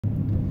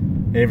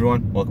Hey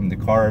everyone, welcome to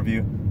Car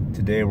Review.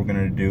 Today we're going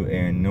to do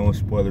a no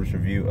spoilers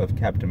review of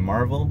Captain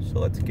Marvel, so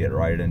let's get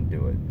right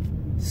into it.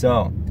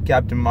 So,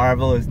 Captain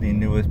Marvel is the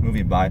newest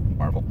movie by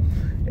Marvel,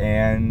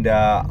 and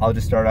I'll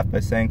just start off by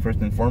saying first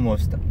and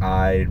foremost,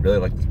 I really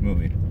like this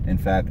movie. In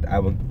fact, I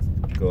would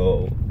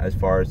go as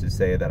far as to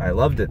say that I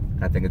loved it.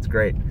 I think it's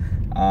great.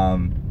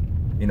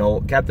 You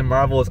know, Captain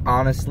Marvel is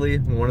honestly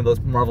one of those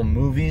Marvel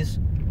movies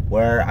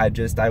where I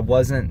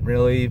wasn't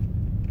really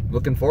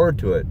looking forward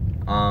to it.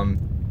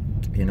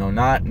 You know,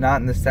 not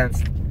in the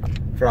sense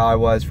for how I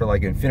was for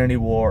like Infinity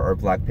War or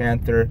Black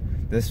Panther.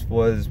 This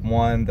was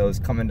one that was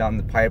coming down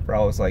the pipe where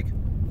I was like,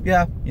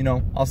 yeah, you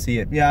know, I'll see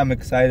it. Yeah, I'm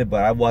excited,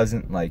 but I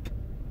wasn't like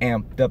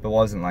amped up. It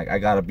wasn't like I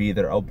gotta be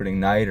there opening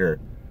night or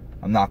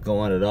I'm not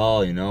going at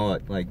all, you know.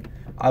 Like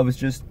I was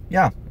just,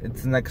 yeah,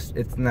 it's the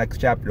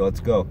next chapter, let's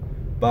go.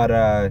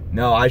 But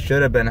no, I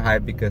should have been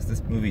hyped because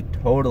this movie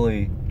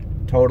totally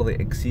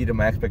exceeded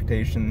my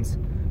expectations.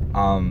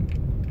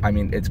 I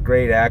mean, it's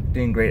great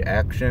acting, great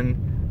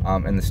action,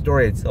 and the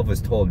story itself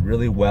is told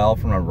really well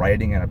from a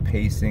writing and a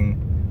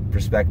pacing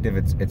perspective.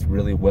 It's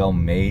really well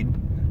made,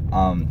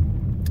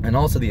 and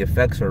also the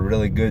effects are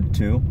really good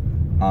too.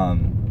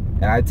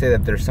 And I'd say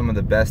that they're some of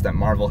the best that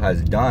Marvel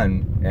has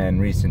done in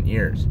recent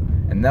years.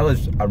 And that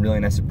was a really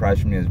nice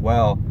surprise for me as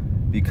well,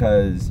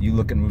 because you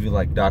look at a movie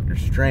like Doctor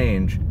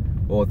Strange.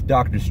 Well, with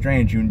Doctor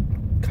Strange, you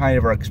kind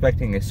of are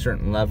expecting a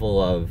certain level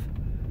of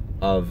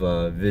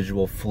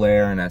visual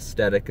flair and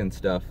aesthetic and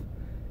stuff,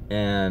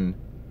 and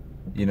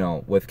you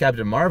know, with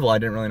Captain Marvel, I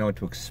didn't really know what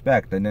to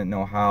expect. I didn't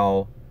know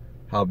how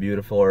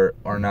beautiful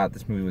or not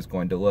this movie was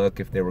going to look,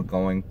 if they were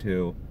going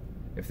to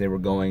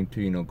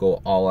you know,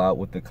 go all out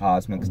with the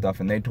cosmic stuff,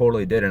 and they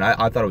totally did. And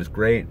I thought it was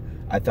great.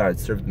 I thought it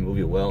served the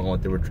movie well and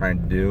what they were trying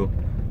to do.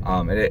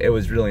 And it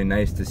was really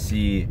nice to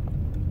see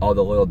all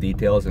the little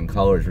details and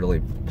colors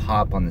really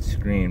pop on the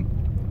screen.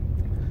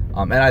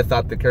 And I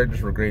thought the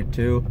characters were great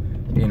too.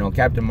 You know,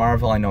 Captain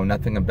Marvel, I know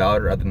nothing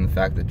about her other than the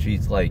fact that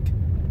she's like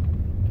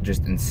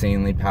just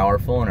insanely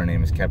powerful, and her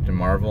name is Captain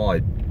Marvel. I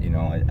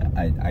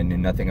knew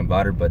nothing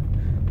about her, but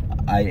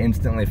I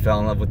instantly fell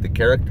in love with the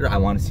character. I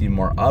want to see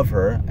more of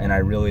her, and I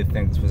really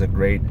think this was a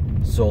great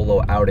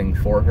solo outing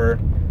for her.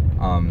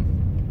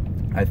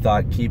 I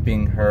thought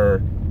keeping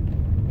her,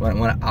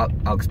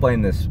 I'll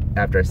explain this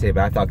after I say it,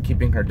 but I thought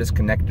keeping her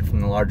disconnected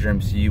from the larger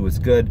MCU was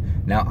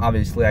good. Now,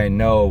 obviously, I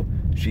know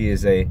she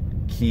is a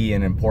key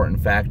and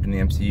important factor in the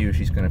MCU.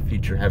 She's going to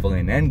feature heavily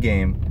in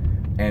Endgame,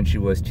 and she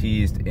was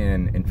teased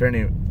in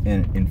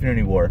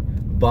Infinity War.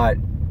 But,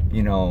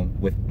 you know,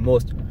 with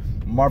most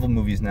Marvel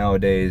movies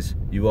nowadays,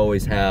 you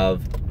always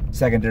have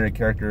secondary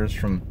characters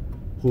from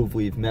who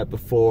we've met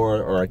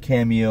before, or a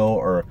cameo,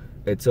 or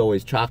it's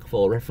always chock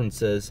full of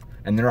references.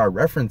 And there are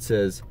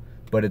references,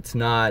 but it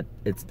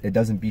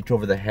doesn't beat you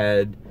over the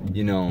head.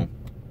 You know,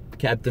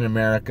 Captain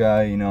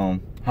America, you know,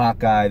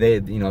 Hawkeye, they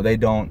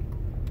don't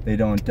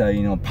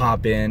you know,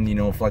 pop in, you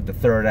know, for like the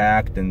third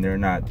act, and they're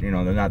not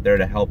there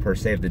to help her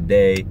save the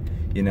day.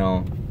 You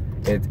know,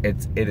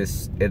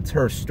 it's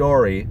her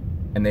story,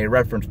 and they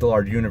reference the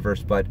large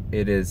universe, but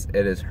it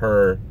is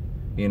her,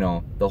 you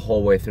know, the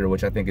whole way through,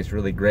 which I think is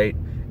really great.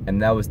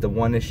 And that was the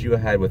one issue I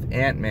had with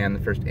Ant-Man, the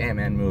first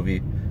Ant-Man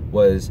movie,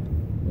 was,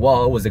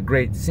 while it was a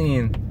great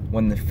scene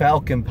when the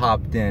Falcon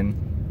popped in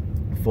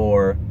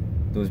for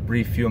those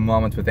brief few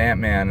moments with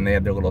Ant-Man and they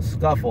had their little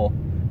scuffle,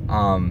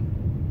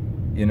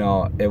 you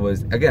know, it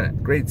was, again, a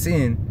great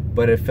scene,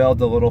 but it felt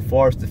a little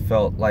forced. It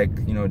felt like,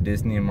 you know,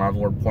 Disney and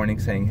Marvel were pointing,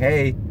 saying,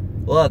 hey,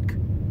 look,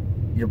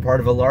 you're part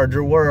of a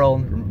larger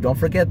world, don't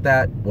forget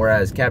that.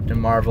 Whereas Captain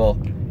Marvel,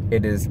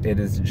 it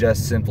is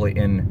just simply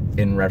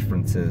in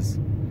references,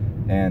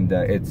 and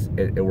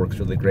it works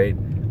really great.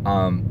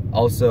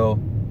 Also,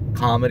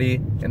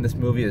 comedy in this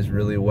movie is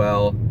really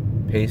well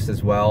paced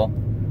as well.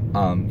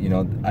 You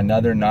know,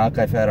 another knock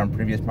I've had on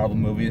previous Marvel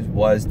movies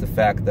was the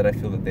fact that I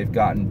feel that they've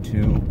gotten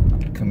too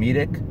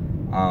comedic.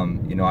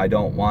 You know, I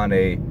don't want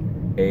a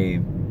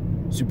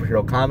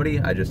superhero comedy.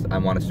 I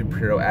want a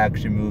superhero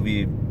action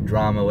movie,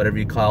 drama, whatever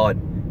you call it,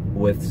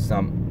 with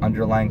some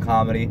underlying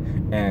comedy.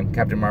 And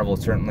Captain Marvel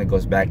certainly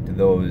goes back to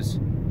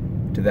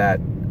that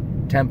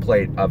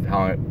template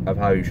of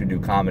how you should do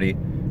comedy.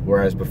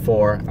 Whereas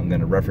before, I'm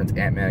going to reference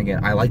Ant-Man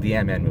again. I like the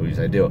Ant-Man movies,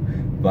 I do.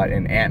 But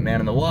in Ant-Man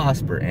and the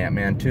Wasp, or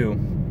Ant-Man 2,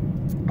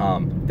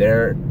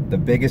 the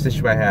biggest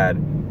issue I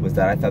had was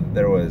that I thought that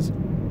there was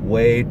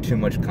way too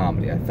much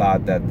comedy. I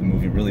thought that the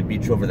movie really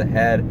beat you over the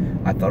head.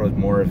 I thought it was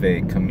more of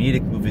a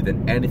comedic movie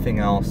than anything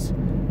else.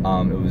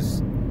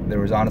 There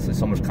was honestly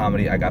so much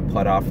comedy, I got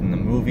put off from the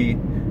movie.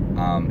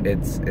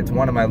 It's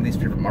one of my least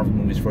favorite Marvel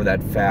movies for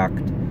that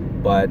fact,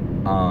 but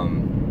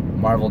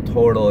Marvel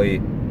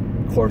totally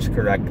course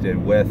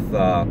corrected with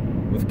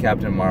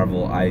Captain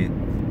Marvel.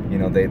 You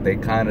know, they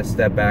kind of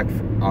stepped back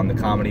on the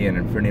comedy in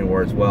Infinity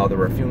War as well. There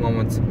were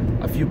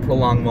a few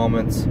prolonged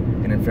moments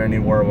in Infinity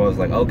War where I was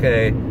like,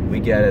 okay, we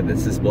get it,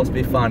 this is supposed to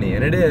be funny,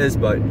 and it is,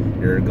 but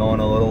you're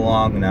going a little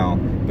long now.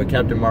 But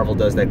Captain Marvel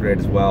does that great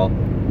as well.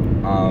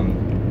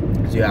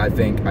 So yeah, I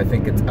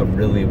think it's a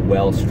really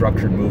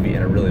well-structured movie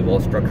and a really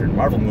well-structured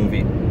Marvel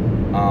movie.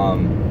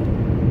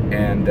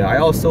 And I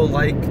also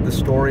like the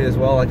story as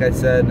well. Like I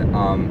said,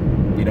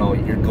 you know,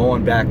 you're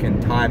going back in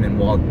time, and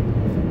while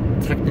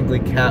technically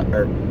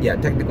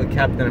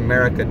Captain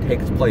America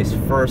takes place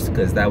first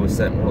because that was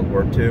set in World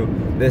War II.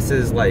 This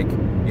is like,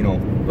 you know,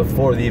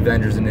 before the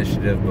Avengers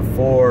Initiative,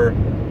 before,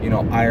 you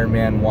know, Iron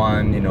Man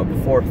 1, you know,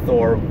 before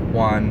Thor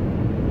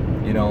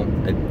 1, you know,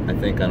 I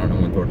think, I don't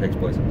know when Thor takes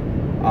place,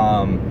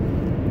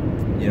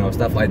 you know,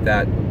 stuff like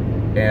that.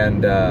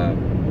 And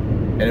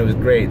it was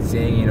great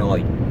seeing, you know,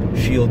 like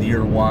SHIELD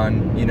Year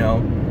 1, you know,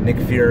 Nick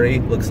Fury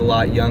looks a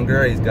lot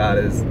younger. He's got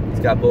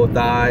both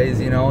eyes,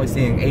 you know.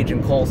 Seeing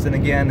Agent Coulson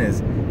again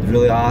is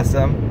really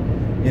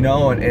awesome, you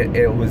know. And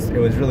it was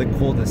really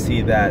cool to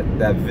see that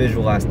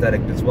visual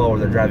aesthetic as well, where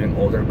they're driving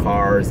older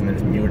cars and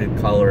there's muted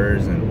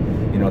colors,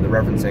 and, you know, they're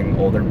referencing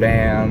older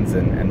bands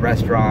and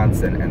restaurants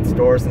and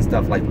stores and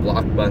stuff like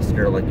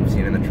Blockbuster, like you've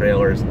seen in the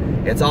trailers.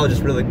 It's all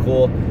just really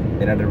cool,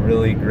 and had a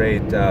really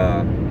great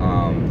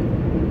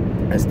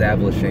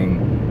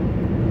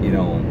establishing, you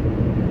know,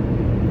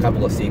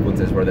 couple of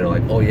sequences where they're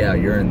like, oh yeah,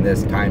 you're in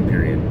this time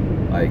period.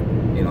 Like,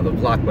 you know, the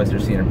Blockbuster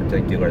scene in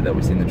particular that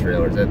we see in the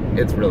trailers,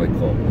 it's really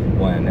cool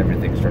when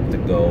everything starts to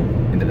go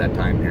into that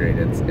time period.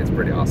 It's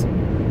pretty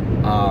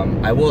awesome.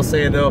 I will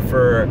say though,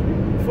 for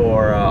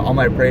all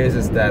my praise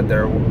is that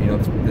you know,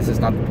 this is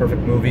not the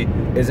perfect movie.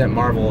 Isn't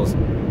Marvel's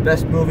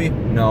best movie?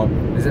 No.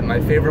 Is it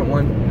my favorite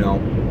one? No.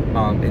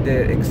 It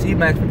did exceed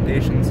my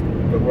expectations,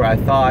 but where I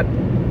thought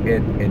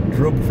it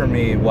drooped for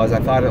me was I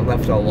thought it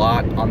left a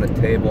lot on the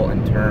table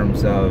in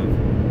terms of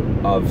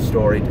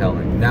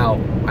storytelling.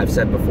 Now, I've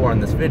said before in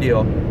this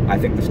video, I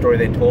think the story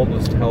they told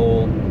was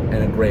told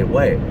in a great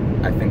way.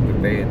 I think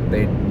that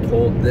they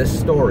told this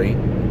story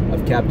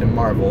of Captain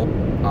Marvel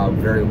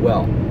very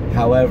well.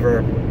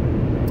 However,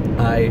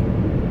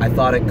 I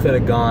thought it could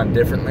have gone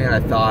differently, and I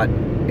thought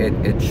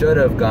it should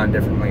have gone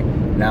differently.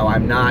 Now,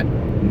 I'm not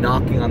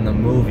knocking on the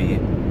movie.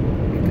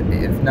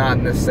 It's not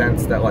in the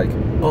sense that, like,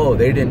 oh,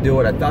 they didn't do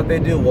what I thought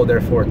they'd do, well,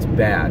 therefore it's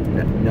bad.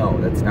 No,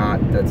 that's not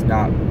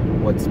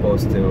what's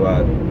supposed to,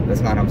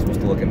 that's not how I'm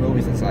supposed to look at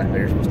movies. That's not how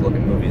you're supposed to look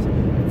at movies.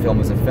 Film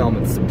is a film,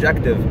 it's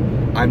subjective.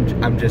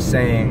 I'm just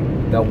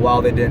saying that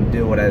while they didn't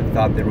do what I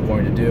thought they were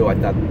going to do, I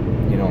thought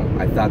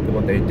that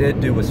what they did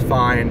do was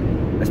fine,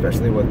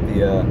 especially with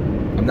the,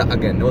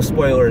 again, no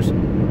spoilers,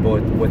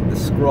 but with the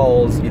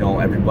Skrulls, you know,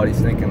 everybody's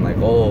thinking like,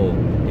 oh,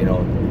 you know,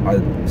 are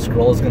the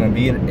Skrulls going to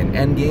be in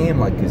Endgame?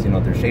 Like, because, you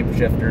know, they're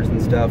shapeshifters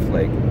and stuff,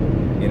 like,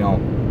 you know,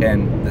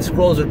 and the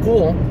Skrulls are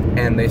cool,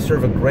 and they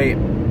serve a great,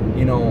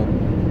 you know,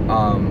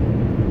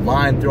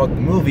 line throughout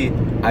the movie.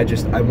 I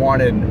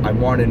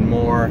wanted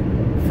more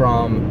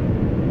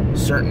from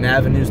certain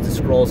avenues the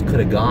Skrulls could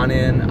have gone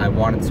in. I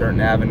wanted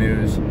certain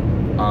avenues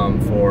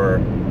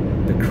for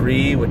the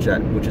Kree, which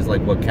is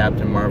like what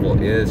Captain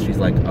Marvel is. She's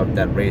like of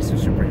that race of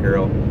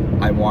superhero.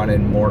 I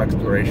wanted more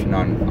exploration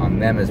on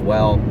them as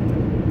well.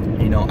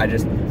 You know,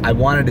 I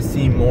wanted to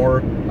see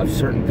more of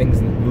certain things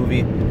in the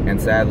movie,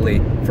 and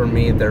sadly for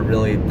me there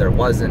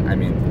wasn't. I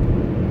mean,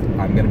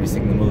 I'm gonna be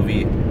seeing the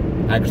movie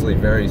actually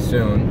very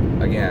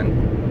soon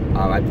again.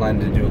 I plan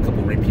to do a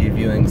couple repeat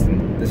viewings,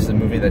 and this is a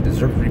movie that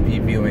deserves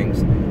repeat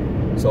viewings.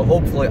 So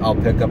hopefully I'll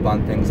pick up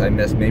on things I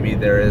missed. Maybe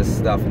there is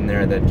stuff in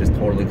there that just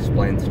totally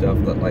explains stuff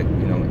that, like,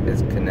 you know,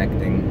 is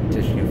connecting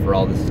tissue for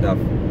all this stuff.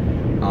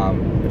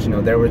 But, you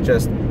know, there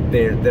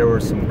were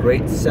some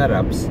great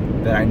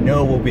setups that I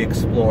know will be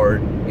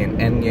explored in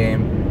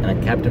Endgame and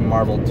in Captain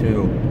Marvel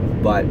 2.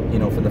 But, you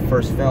know, for the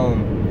first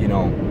film, you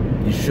know,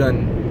 you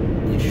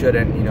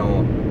shouldn't, you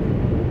know,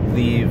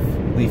 leave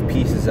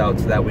pieces out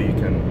so that way you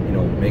can, you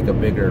know, make a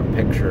bigger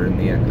picture in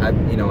the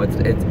end. You know,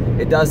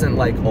 it doesn't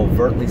like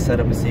overtly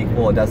set up a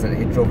sequel. It doesn't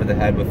hit you over the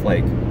head with,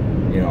 like,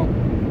 you know,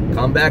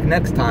 come back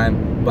next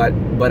time.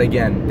 But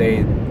again,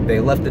 they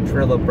left the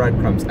trail of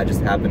breadcrumbs. I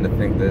just happen to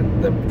think that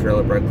the trail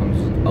of breadcrumbs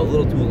is a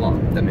little too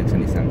long, if that makes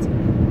any sense.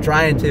 I'm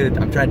trying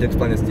to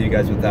explain this to you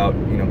guys without,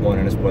 you know, going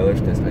into spoilers,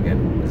 because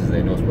again, this is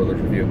a no spoilers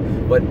review.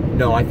 But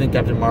no, I think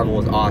Captain Marvel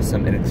was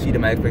awesome. It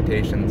exceeded my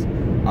expectations.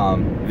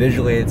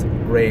 Visually, it's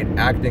great.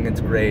 Acting,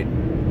 it's great.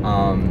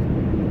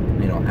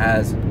 You know,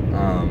 has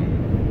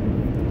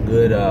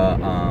good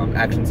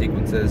action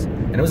sequences,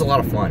 and it was a lot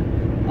of fun.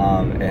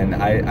 And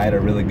I had a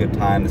really good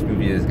time. This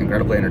movie is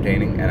incredibly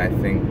entertaining, and I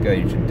think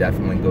you should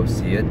definitely go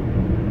see it.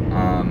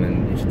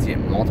 And you should see it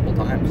multiple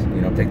times.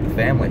 You know, take the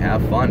family,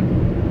 have fun.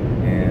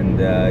 And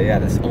yeah,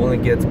 this only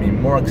gets me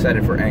more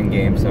excited for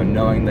Endgame. So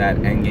knowing that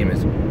Endgame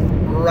is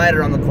right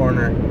around the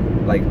corner,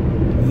 like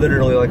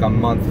literally like a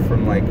month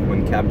from like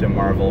when Captain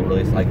Marvel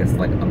released, I guess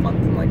like a month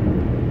and like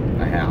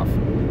a half.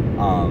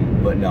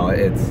 But no,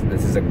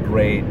 this is a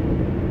great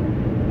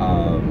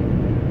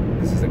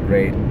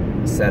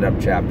setup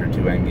chapter to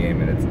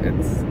Endgame,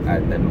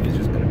 and that movie's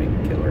just gonna be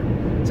killer.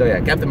 So yeah,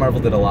 Captain Marvel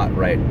did a lot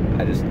right.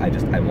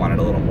 I wanted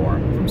a little more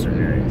from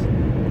certain areas.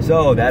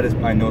 So that is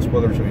my no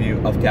spoilers review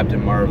of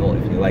Captain Marvel.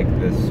 If you like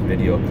this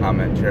video,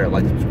 comment, share,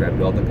 like, subscribe,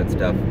 do all the good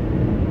stuff.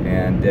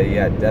 And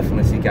yeah,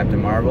 definitely see Captain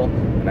Marvel,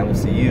 and I will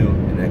see you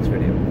in the next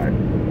video. All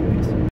right.